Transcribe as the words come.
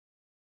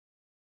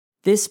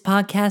This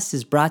podcast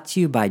is brought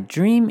to you by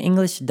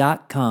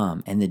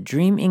DreamEnglish.com and the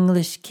Dream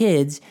English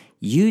Kids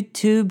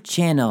YouTube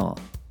channel.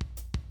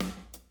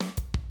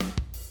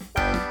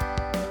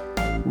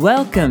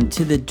 Welcome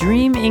to the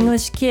Dream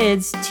English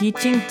Kids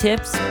Teaching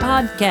Tips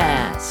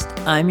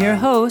Podcast. I'm your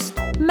host,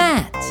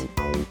 Matt.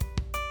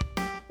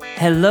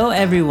 Hello,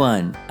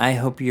 everyone. I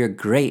hope you're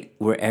great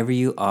wherever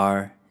you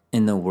are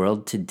in the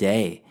world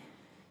today.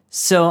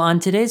 So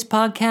on today's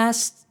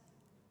podcast,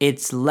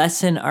 it's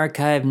lesson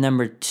archive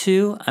number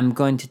 2. I'm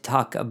going to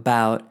talk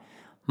about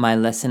my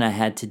lesson I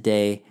had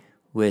today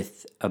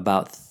with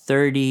about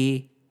 3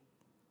 to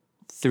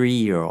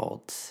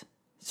 4-year-olds.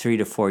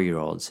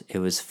 It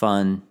was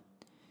fun,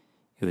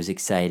 it was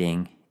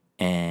exciting,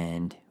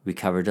 and we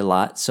covered a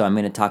lot. So I'm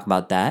going to talk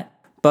about that.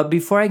 But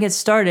before I get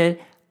started,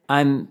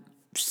 I'm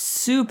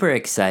super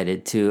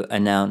excited to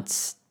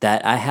announce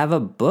that I have a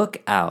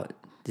book out.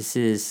 This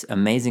is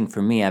amazing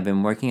for me. I've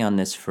been working on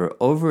this for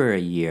over a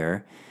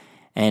year,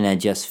 and I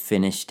just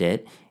finished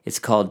it. It's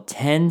called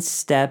 10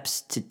 Steps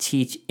to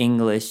Teach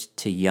English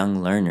to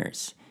Young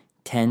Learners.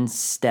 10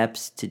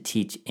 Steps to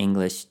Teach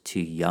English to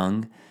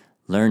Young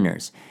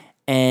Learners.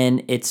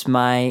 And it's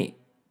my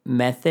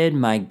method,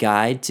 my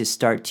guide to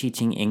start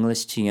teaching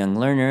English to young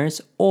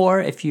learners. Or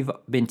if you've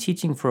been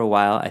teaching for a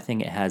while, I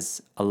think it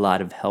has a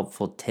lot of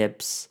helpful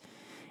tips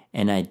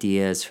and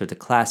ideas for the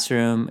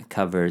classroom. It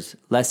covers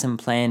lesson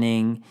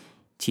planning,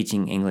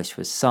 teaching English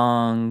with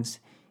songs,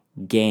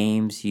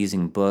 games,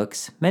 using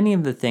books, many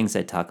of the things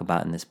I talk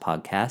about in this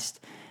podcast,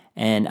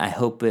 and I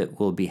hope it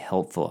will be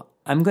helpful.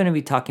 I'm going to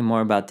be talking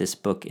more about this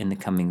book in the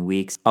coming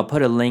weeks. I'll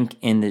put a link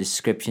in the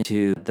description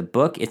to the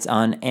book. It's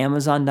on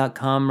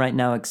Amazon.com right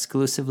now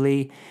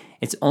exclusively.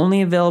 It's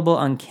only available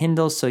on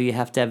Kindle, so you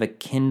have to have a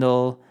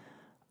Kindle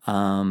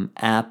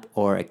app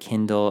or a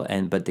Kindle,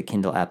 but the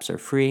Kindle apps are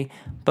free.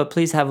 But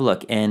please have a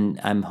look, and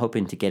I'm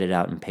hoping to get it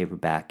out in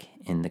paperback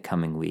in the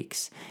coming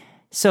weeks.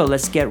 So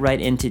let's get right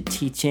into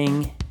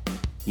teaching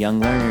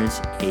young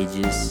learners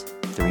ages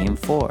 3 and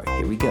 4.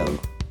 Here we go.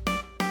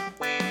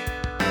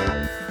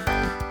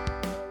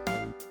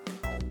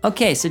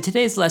 Okay, so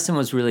today's lesson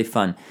was really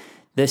fun.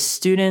 The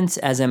students,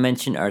 as I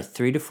mentioned, are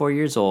 3 to 4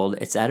 years old.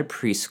 It's at a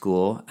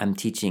preschool. I'm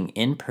teaching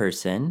in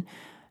person,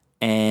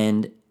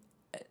 and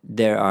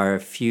there are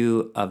a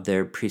few of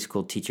their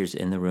preschool teachers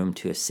in the room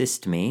to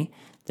assist me.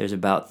 There's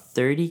about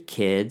 30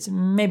 kids,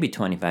 maybe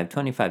 25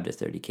 to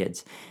 30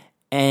 kids.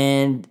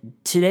 And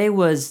today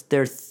was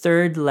their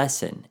 3rd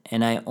lesson,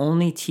 and I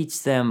only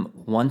teach them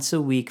once a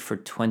week for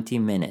 20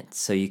 minutes.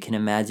 So you can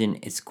imagine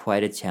it's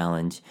quite a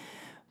challenge,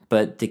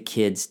 but the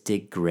kids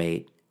did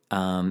great.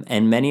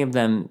 And many of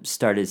them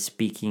started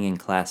speaking in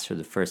class for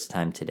the first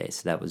time today,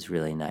 so that was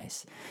really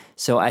nice.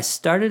 So I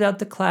started out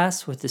the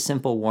class with a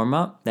simple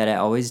warm-up that I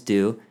always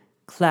do.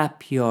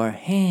 Clap your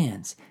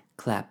hands.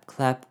 Clap,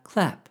 clap,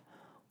 clap.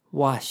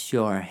 Wash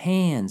your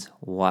hands.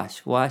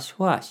 Wash, wash,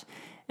 wash.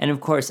 And of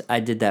course,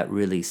 I did that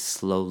really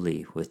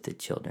slowly with the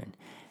children.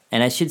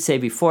 And I should say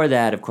before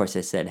that, of course,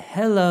 I said,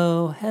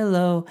 hello,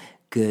 hello,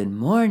 good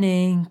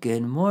morning,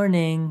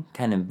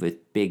 kind of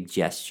with big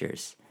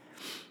gestures.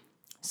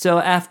 So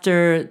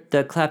after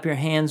the clap your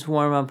hands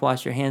warm up,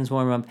 wash your hands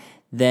warm up,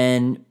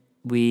 then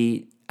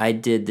I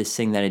did this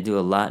thing that I do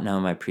a lot now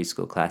in my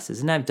preschool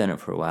classes, and I've done it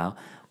for a while,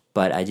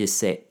 but I just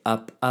say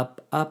up,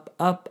 up, up,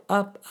 up,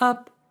 up,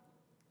 up,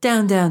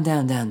 down, down,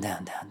 down, down,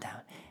 down, down, down.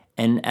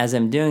 And as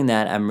I'm doing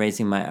that, I'm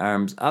raising my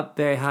arms up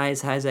very high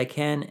as I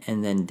can,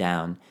 and then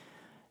down.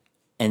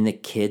 And the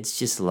kids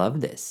just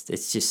love this.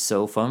 It's just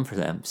so fun for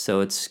them.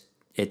 So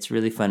it's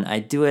really fun. I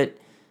do it,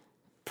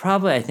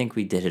 I think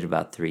we did it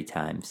about 3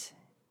 times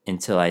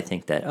until I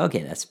think that,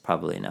 okay, that's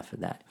probably enough of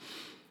that.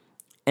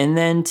 And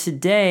then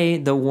today,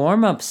 the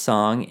warm-up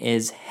song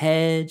is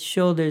head,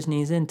 shoulders,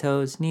 knees, and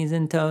toes, knees,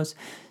 and toes.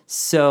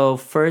 So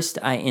first,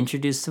 I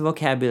introduce the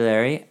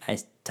vocabulary. I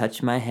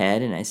touch my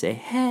head, and I say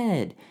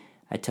head.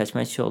 I touch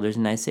my shoulders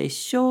and I say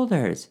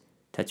shoulders.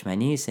 Touch my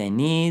knees, say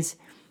knees.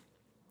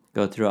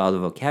 Go through all the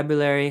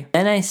vocabulary.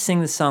 Then I sing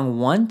the song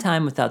one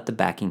time without the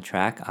backing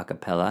track, a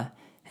cappella.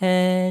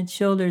 Head,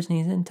 shoulders,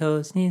 knees and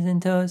toes, knees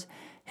and toes.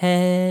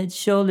 Head,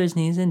 shoulders,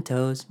 knees and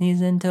toes, knees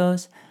and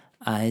toes.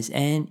 Eyes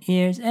and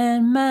ears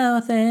and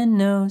mouth and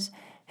nose.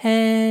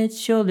 Head,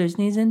 shoulders,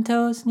 knees and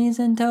toes, knees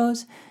and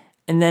toes.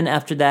 And then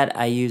after that,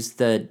 I use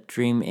the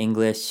Dream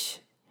English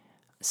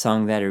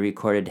song that I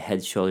recorded,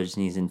 Head, Shoulders,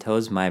 Knees, and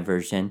Toes, my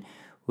version,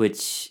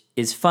 which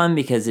is fun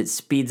because it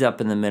speeds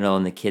up in the middle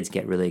and the kids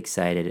get really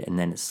excited, and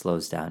then it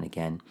slows down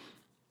again.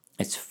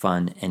 It's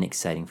fun and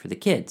exciting for the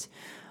kids.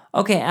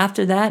 Okay,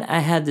 after that, I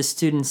had the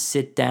students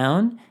sit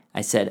down.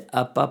 I said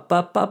up, up,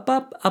 up, up,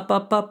 up, up,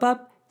 up, up,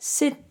 up,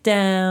 sit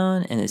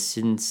down, and the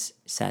students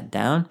sat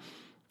down.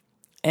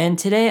 And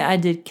today I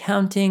did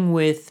counting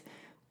with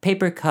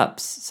paper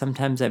cups.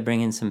 Sometimes I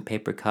bring in some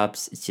paper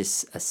cups. It's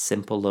just a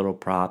simple little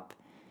prop.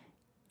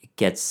 It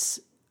gets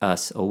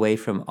us away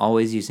from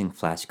always using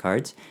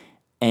flashcards.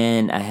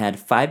 And I had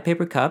 5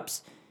 paper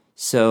cups,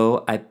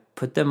 so I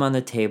put them on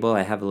the table.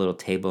 I have a little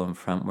table in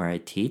front where I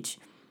teach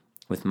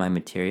with my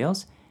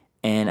materials,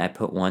 and I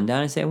put one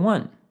down and say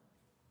 1.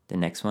 The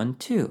next one,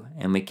 2.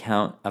 And we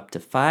count up to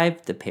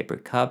 5, the paper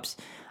cups.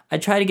 I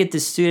try to get the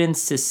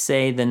students to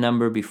say the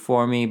number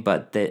before me,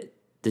 but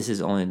this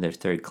is only their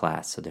 3rd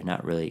class, so they're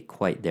not really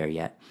quite there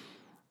yet.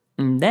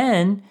 And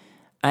then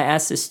I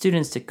ask the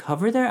students to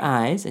cover their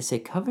eyes. I say,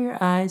 cover your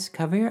eyes,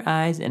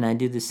 and I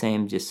do the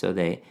same just so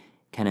they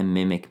kind of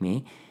mimic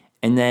me.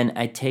 And then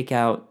I take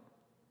out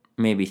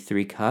maybe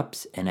 3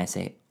 cups, and I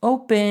say,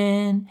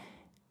 open,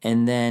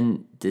 and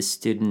then the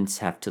students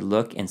have to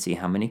look and see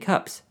how many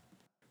cups.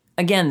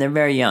 Again, they're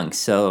very young,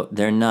 so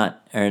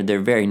they're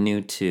very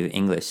new to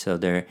English, so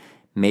they're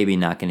maybe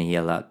not going to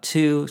yell out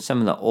 2. Some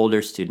of the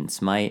older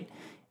students might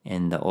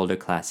in the older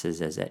classes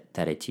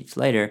that I teach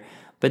later,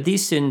 but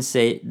these students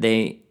say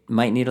they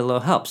might need a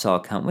little help, so I'll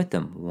count with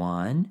them.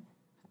 1,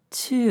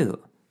 2,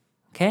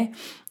 okay?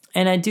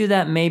 And I do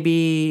that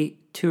maybe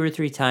 2 or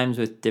 3 times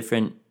with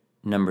different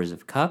numbers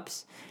of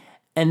cups.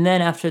 And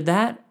then after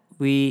that,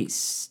 we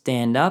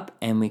stand up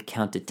and we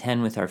count to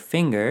 10 with our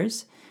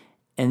fingers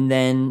and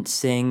then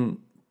sing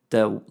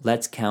the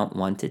Let's Count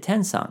 1 to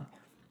 10 song.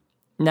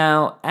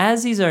 Now,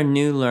 as these are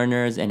new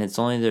learners and it's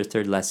only their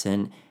 3rd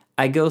lesson,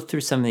 I go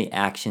through some of the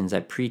actions.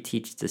 I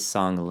pre-teach this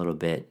song a little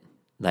bit,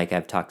 like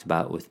I've talked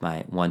about with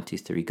my 1, 2,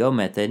 3, go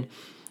method.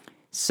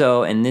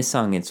 So in this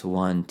song, it's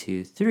 1,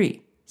 2,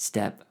 3,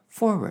 step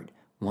forward.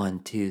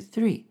 1, 2,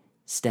 3,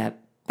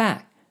 step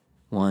back.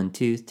 1,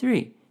 2,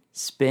 3,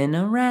 spin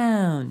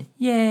around.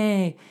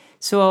 Yay!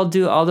 So I'll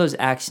do all those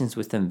actions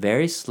with them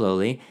very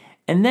slowly.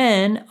 And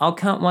then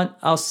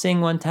I'll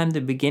sing one time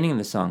the beginning of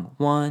the song.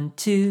 1,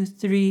 2,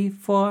 3,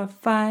 4,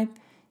 5,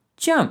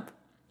 jump.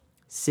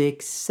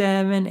 6,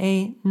 7,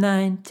 8,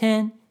 9,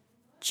 10,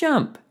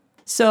 jump.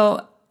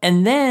 So,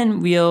 and then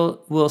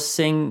we'll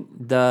sing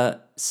the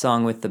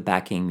song with the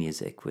backing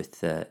music, with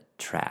the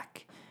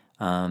track.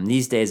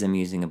 These days I'm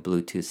using a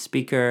Bluetooth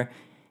speaker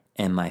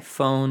and my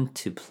phone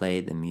to play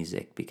the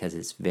music because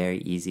it's very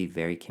easy,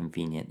 very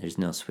convenient. There's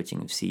no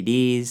switching of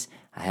CDs.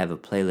 I have a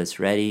playlist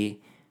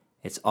ready.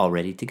 It's all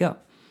ready to go.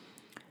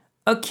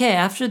 Okay,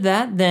 after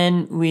that,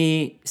 then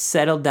we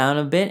settled down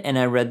a bit and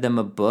I read them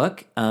a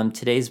book.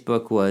 Today's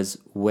book was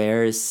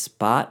Where's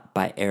Spot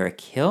by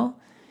Eric Hill.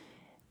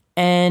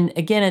 And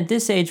again, at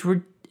this age,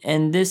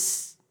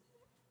 this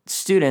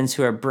students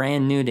who are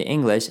brand new to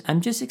English,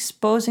 I'm just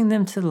exposing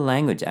them to the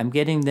language. I'm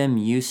getting them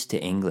used to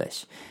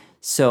English.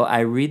 So I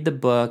read the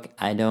book.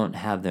 I don't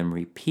have them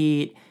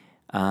repeat.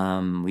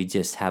 We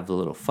just have a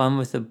little fun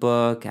with the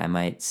book. I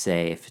might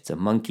say if it's a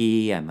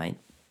monkey,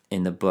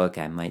 in the book,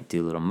 I might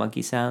do little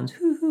monkey sounds,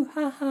 hoo hoo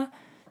ha ha,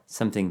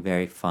 something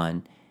very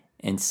fun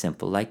and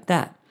simple like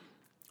that.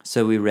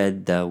 So we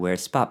read the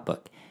Where's Spot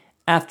book.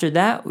 After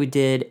that, we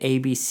did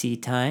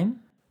ABC time.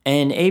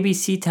 And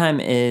ABC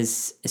time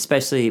is,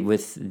 especially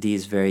with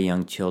these very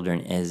young children,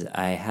 is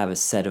I have a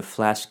set of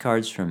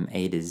flashcards from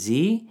A to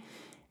Z,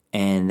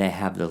 and they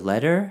have the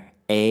letter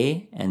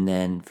A, and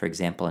then, for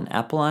example, an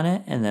apple on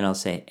it, and then I'll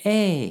say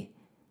A,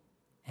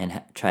 and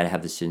try to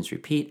have the students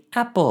repeat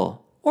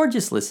apple, or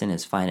just listen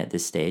is fine at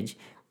this stage.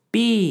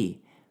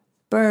 B,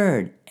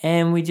 bird,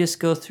 and we just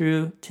go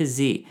through to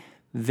Z.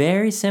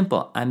 Very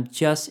simple. I'm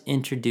just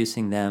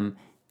introducing them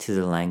to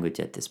the language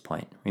at this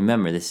point.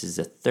 Remember, this is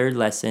a 3rd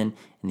lesson,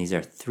 and these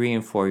are 3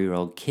 and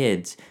 4-year-old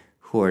kids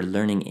who are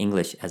learning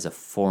English as a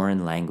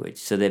foreign language.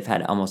 So they've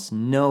had almost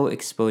no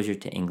exposure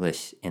to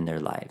English in their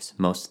lives,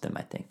 most of them,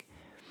 I think.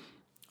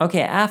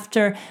 Okay,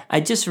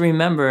 I just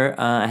remember,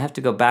 I have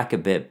to go back a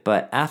bit,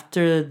 but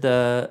after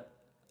the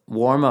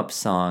warm-up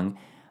song,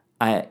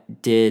 I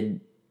did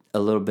a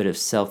little bit of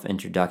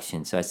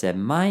self-introduction. So I said,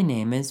 my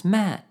name is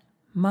Matt.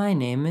 My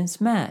name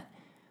is Matt.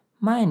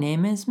 My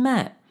name is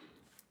Matt.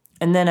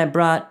 And then I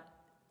brought,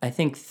 I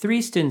think,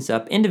 3 students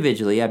up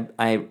individually.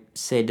 I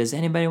say, does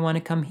anybody want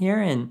to come here?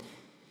 And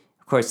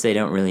of course, they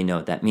don't really know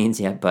what that means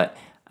yet, but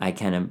I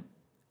kind of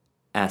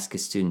ask a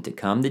student to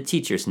come. The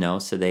teachers know,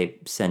 so they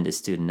send a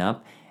student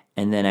up.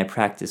 And then I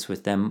practice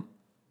with them.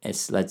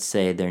 Let's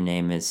say their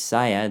name is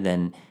Saya.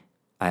 Then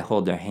I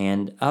hold their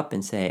hand up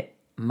and say,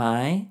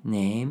 my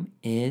name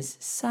is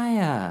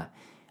Saya.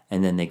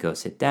 And then they go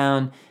sit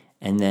down.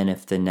 And then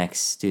if the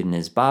next student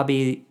is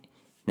Bobby,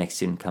 next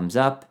student comes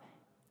up.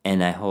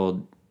 And I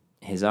hold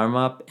his arm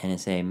up and I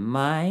say,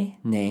 my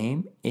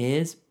name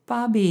is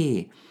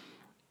Bobby.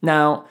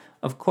 Now,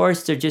 of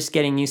course, they're just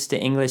getting used to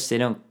English. They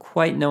don't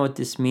quite know what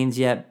this means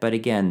yet. But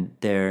again,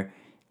 they're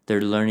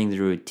learning the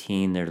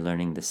routine. They're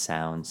learning the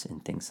sounds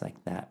and things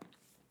like that.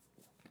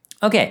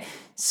 Okay,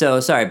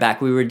 so back.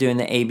 We were doing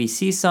the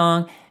ABC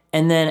song.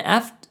 And then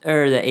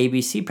after the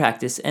ABC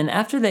practice, and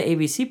after the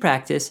ABC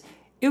practice,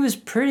 it was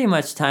pretty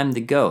much time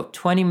to go.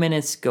 20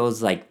 minutes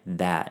goes like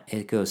that.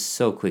 It goes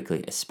so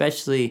quickly,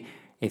 especially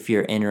if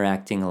you're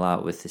interacting a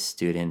lot with the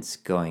students,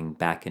 going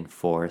back and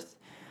forth.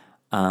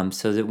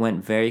 So it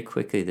went very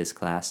quickly, this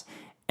class.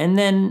 And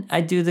then I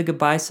do the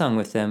goodbye song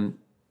with them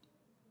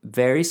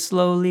very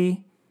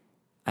slowly.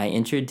 I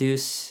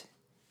introduce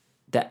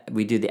that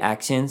we do the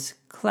actions.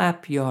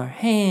 Clap your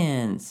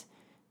hands,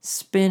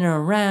 spin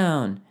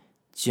around,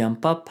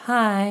 jump up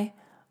high.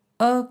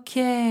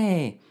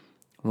 Okay.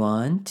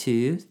 1,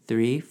 2,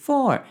 3,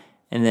 4.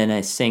 And then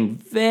I sing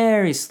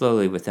very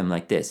slowly with them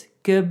like this.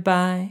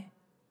 Goodbye,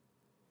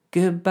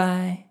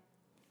 goodbye,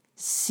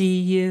 see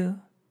you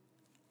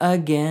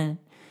again.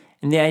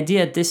 And the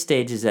idea at this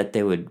stage is that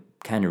they would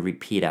kind of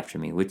repeat after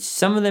me, which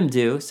some of them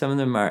do. Some of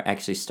them are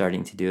actually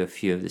starting to do. A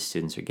few of the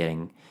students are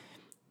getting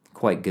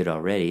quite good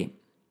already.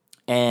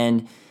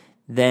 And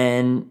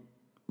then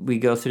we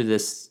go through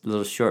this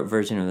little short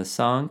version of the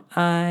song.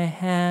 I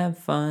had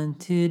fun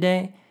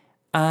today.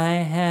 I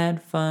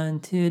had fun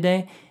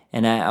today.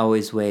 And I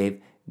always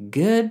wave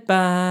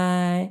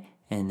goodbye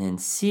and then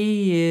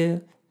see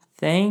you.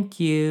 Thank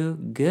you.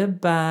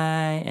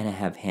 Goodbye. And I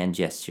have hand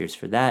gestures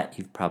for that.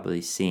 You've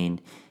probably seen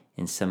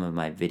in some of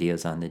my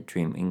videos on the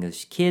Dream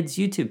English Kids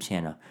YouTube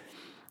channel.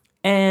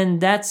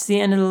 And that's the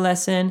end of the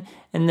lesson.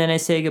 And then I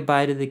say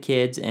goodbye to the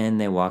kids and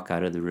they walk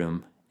out of the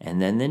room.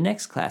 And then the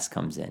next class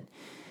comes in.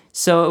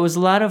 So it was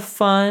a lot of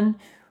fun.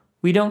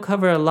 We don't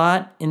cover a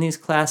lot in these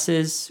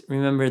classes.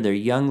 Remember, they're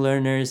young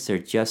learners. They're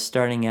just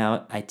starting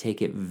out. I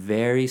take it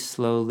very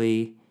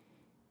slowly.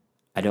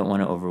 I don't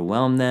want to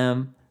overwhelm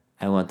them.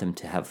 I want them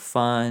to have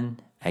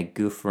fun. I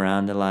goof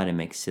around a lot and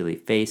make silly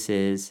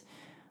faces.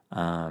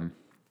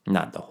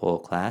 Not the whole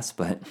class,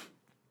 but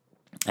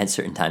at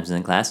certain times in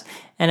the class.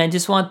 And I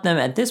just want them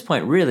at this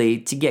point really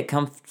to get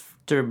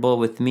comfortable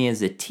with me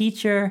as a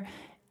teacher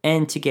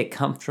and to get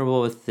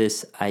comfortable with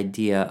this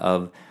idea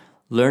of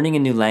learning a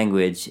new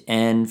language.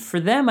 And for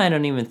them, I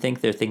don't even think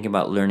they're thinking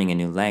about learning a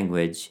new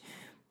language,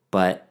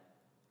 but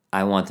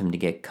I want them to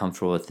get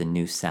comfortable with the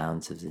new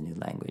sounds of the new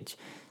language.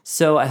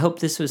 So I hope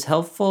this was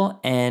helpful,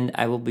 and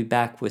I will be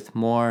back with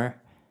more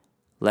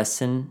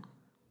lesson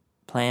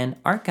plan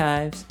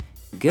archives.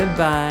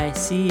 Goodbye.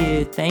 See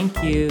you.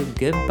 Thank you.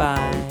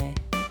 Goodbye.